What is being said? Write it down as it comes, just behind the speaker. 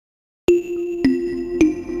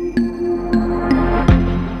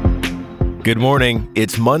Good morning.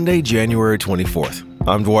 It's Monday, January 24th.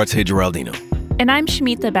 I'm Duarte Geraldino. And I'm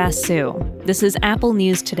Shemitha Basu. This is Apple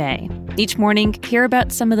News Today. Each morning, hear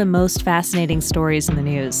about some of the most fascinating stories in the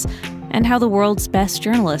news and how the world's best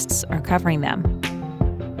journalists are covering them.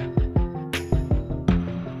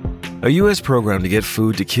 A U.S. program to get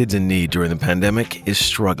food to kids in need during the pandemic is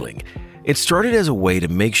struggling. It started as a way to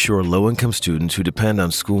make sure low-income students who depend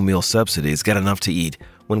on school meal subsidies got enough to eat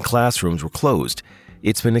when classrooms were closed.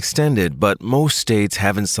 It's been extended, but most states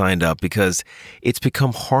haven't signed up because it's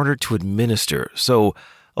become harder to administer, so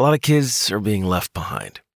a lot of kids are being left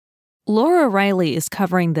behind. Laura Riley is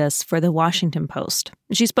covering this for The Washington Post.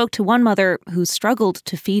 She spoke to one mother who struggled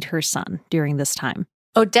to feed her son during this time.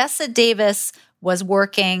 Odessa Davis was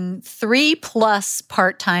working 3+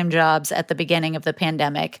 part-time jobs at the beginning of the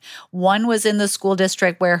pandemic. One was in the school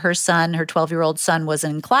district where her 12-year-old son, was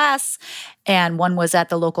in class, and one was at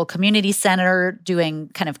the local community center doing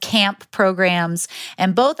kind of camp programs.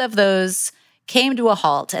 And both of those came to a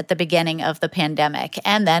halt at the beginning of the pandemic.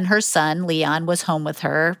 And then her son, Leon, was home with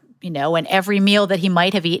her, and every meal that he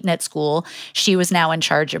might have eaten at school, she was now in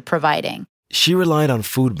charge of providing. She relied on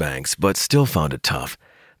food banks, but still found it tough.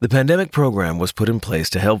 The pandemic program was put in place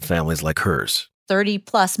to help families like hers.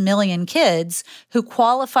 30+ million kids who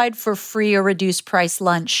qualified for free or reduced price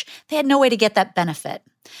lunch, they had no way to get that benefit.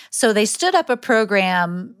 So they stood up a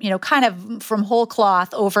program, kind of from whole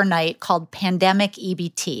cloth overnight called Pandemic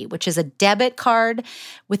EBT, which is a debit card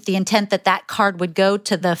with the intent that that card would go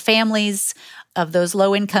to the families of those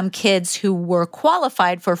low-income kids who were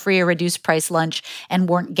qualified for free or reduced price lunch and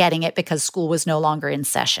weren't getting it because school was no longer in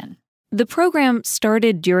session. The program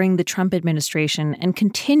started during the Trump administration and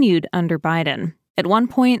continued under Biden. At one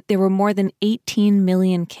point, there were more than 18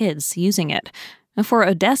 million kids using it. And for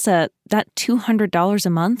Odessa, that $200 a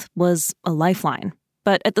month was a lifeline.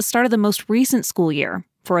 But at the start of the most recent school year,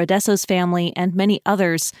 for Odessa's family and many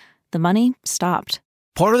others, the money stopped.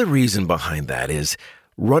 Part of the reason behind that is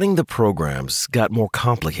running the programs got more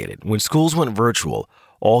complicated. When schools went virtual,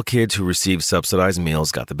 all kids who received subsidized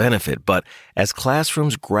meals got the benefit, but as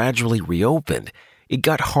classrooms gradually reopened, it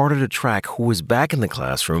got harder to track who was back in the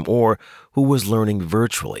classroom or who was learning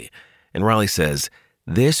virtually. And Riley says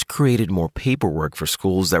this created more paperwork for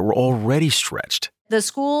schools that were already stretched. The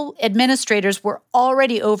school administrators were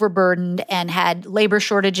already overburdened and had labor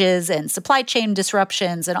shortages and supply chain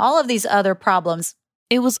disruptions and all of these other problems.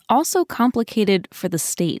 It was also complicated for the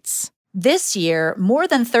states. This year, more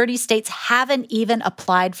than 30 states haven't even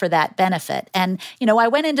applied for that benefit. And, I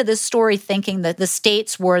went into this story thinking that the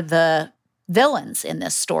states were the villains in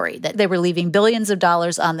this story, that they were leaving billions of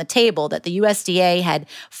dollars on the table, that the USDA had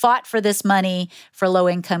fought for this money for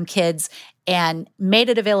low-income kids and made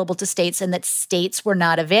it available to states, and that states were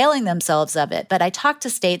not availing themselves of it. But I talked to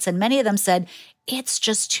states, and many of them said, it's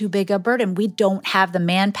just too big a burden. We don't have the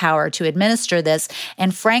manpower to administer this.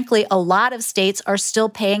 And frankly, a lot of states are still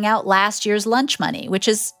paying out last year's lunch money, which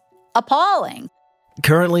is appalling.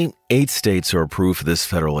 Currently, 8 states are approved for this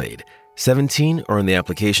federal aid. 17 are in the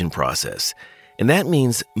application process. And that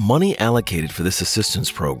means money allocated for this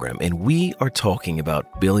assistance program, and we are talking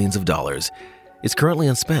about billions of dollars, is currently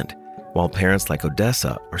unspent, while parents like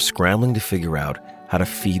Odessa are scrambling to figure out how to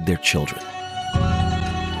feed their children.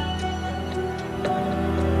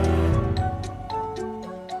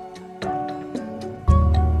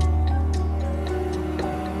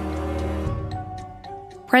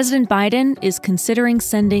 President Biden is considering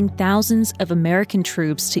sending thousands of American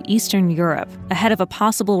troops to Eastern Europe ahead of a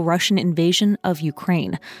possible Russian invasion of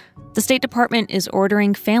Ukraine. The State Department is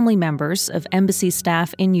ordering family members of embassy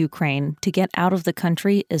staff in Ukraine to get out of the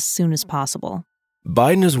country as soon as possible.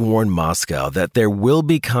 Biden has warned Moscow that there will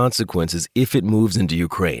be consequences if it moves into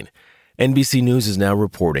Ukraine. NBC News is now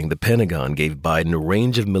reporting the Pentagon gave Biden a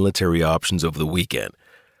range of military options over the weekend.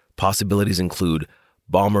 Possibilities include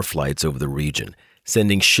bomber flights over the region,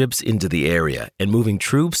 sending ships into the area, and moving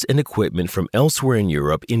troops and equipment from elsewhere in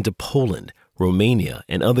Europe into Poland, Romania,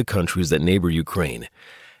 and other countries that neighbor Ukraine.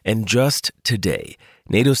 And just today,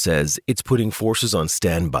 NATO says it's putting forces on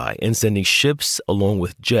standby and sending ships along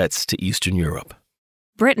with jets to Eastern Europe.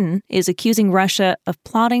 Britain is accusing Russia of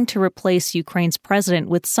plotting to replace Ukraine's president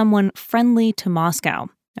with someone friendly to Moscow.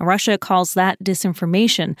 Russia calls that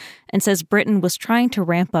disinformation and says Britain was trying to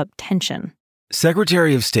ramp up tension.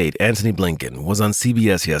 Secretary of State Antony Blinken was on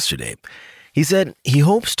CBS yesterday. He said he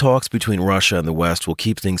hopes talks between Russia and the West will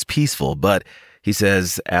keep things peaceful, but he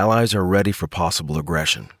says allies are ready for possible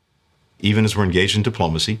aggression. Even as we're engaged in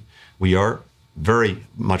diplomacy, we are very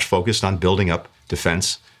much focused on building up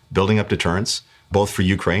defense, building up deterrence. both for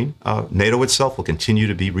Ukraine. NATO itself will continue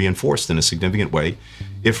to be reinforced in a significant way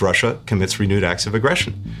if Russia commits renewed acts of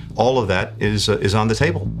aggression. All of that is on the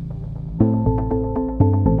table.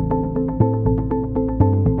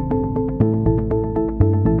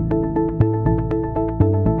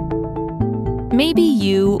 Maybe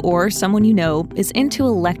you or someone you know is into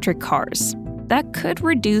electric cars. That could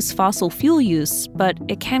reduce fossil fuel use, but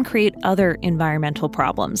it can create other environmental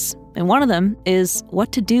problems. And one of them is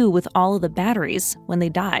what to do with all of the batteries when they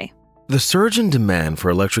die. The surge in demand for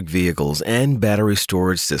electric vehicles and battery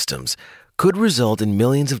storage systems could result in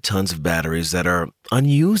millions of tons of batteries that are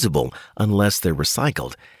unusable unless they're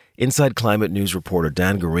recycled. Inside Climate News reporter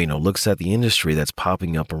Dan Guarino looks at the industry that's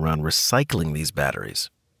popping up around recycling these batteries.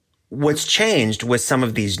 What's changed with some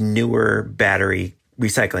of these newer battery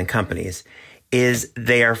recycling companies is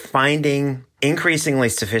they are finding increasingly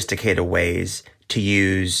sophisticated ways to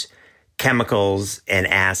use chemicals and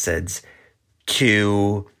acids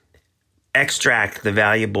to extract the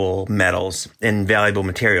valuable metals and valuable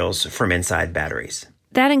materials from inside batteries.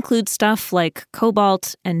 That includes stuff like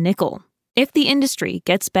cobalt and nickel. If the industry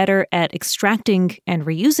gets better at extracting and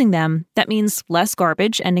reusing them, that means less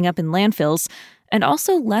garbage ending up in landfills and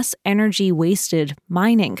also less energy wasted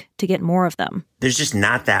mining to get more of them. There's just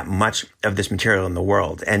not that much of this material in the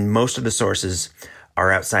world, and most of the sources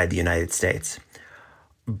are outside the United States.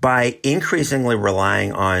 By increasingly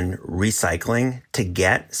relying on recycling to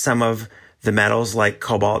get some of the metals like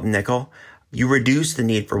cobalt and nickel, you reduce the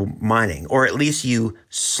need for mining, or at least you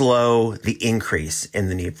slow the increase in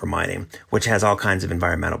the need for mining, which has all kinds of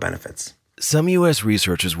environmental benefits. Some U.S.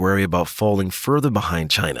 researchers worry about falling further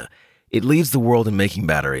behind China. It leads the world in making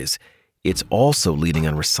batteries. It's also leading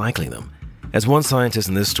on recycling them. As one scientist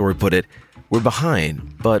in this story put it, we're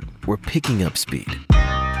behind, but we're picking up speed.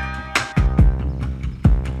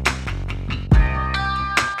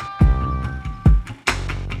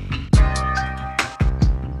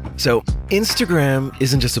 So, Instagram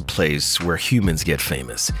isn't just a place where humans get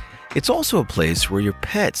famous. It's also a place where your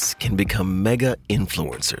pets can become mega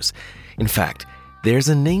influencers. In fact, there's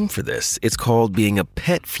a name for this. It's called being a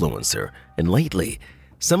petfluencer. And lately,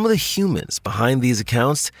 some of the humans behind these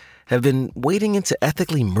accounts have been wading into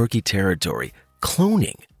ethically murky territory,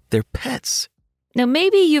 cloning their pets. Now,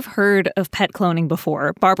 maybe you've heard of pet cloning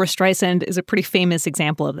before. Barbra Streisand is a pretty famous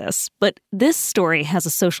example of this. But this story has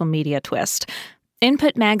a social media twist.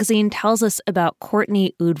 Input magazine tells us about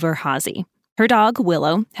Courtney Udvar-Hazy. Her dog,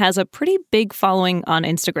 Willow, has a pretty big following on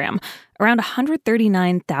Instagram, around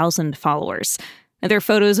 139,000 followers. And there are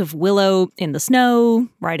photos of Willow in the snow,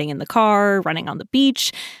 riding in the car, running on the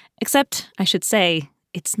beach. Except, I should say,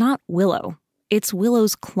 it's not Willow. It's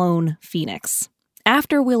Willow's clone, Phoenix.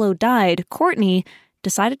 After Willow died, Courtney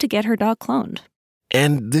decided to get her dog cloned.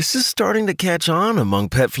 And this is starting to catch on among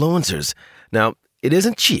petfluencers. Now, it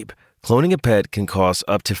isn't cheap. Cloning a pet can cost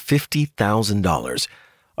up to $50,000.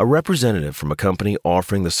 A representative from a company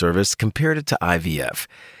offering the service compared it to IVF.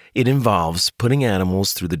 It involves putting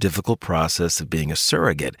animals through the difficult process of being a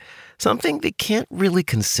surrogate, something they can't really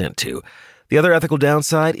consent to. The other ethical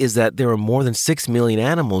downside is that there are more than 6 million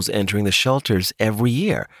animals entering the shelters every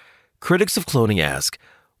year. Critics of cloning ask,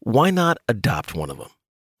 why not adopt one of them?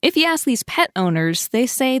 If you ask these pet owners, they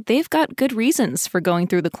say they've got good reasons for going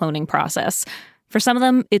through the cloning process. For some of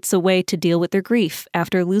them, it's a way to deal with their grief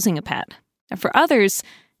after losing a pet. And for others,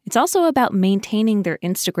 it's also about maintaining their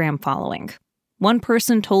Instagram following. One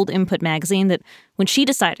person told Input magazine that when she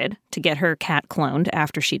decided to get her cat cloned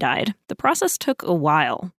after she died, the process took a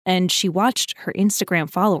while, and she watched her Instagram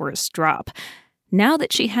followers drop. Now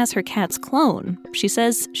that she has her cat's clone, she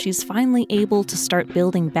says she's finally able to start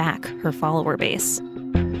building back her follower base.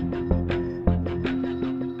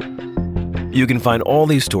 You can find all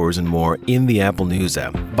these stories and more in the Apple News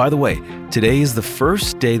app. By the way, today is the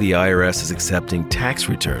first day the IRS is accepting tax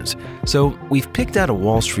returns. So we've picked out a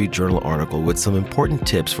Wall Street Journal article with some important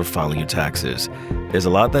tips for filing your taxes. There's a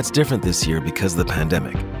lot that's different this year because of the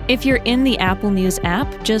pandemic. If you're in the Apple News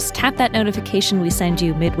app, just tap that notification we send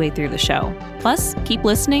you midway through the show. Plus, keep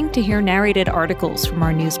listening to hear narrated articles from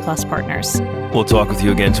our News Plus partners. We'll talk with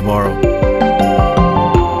you again tomorrow.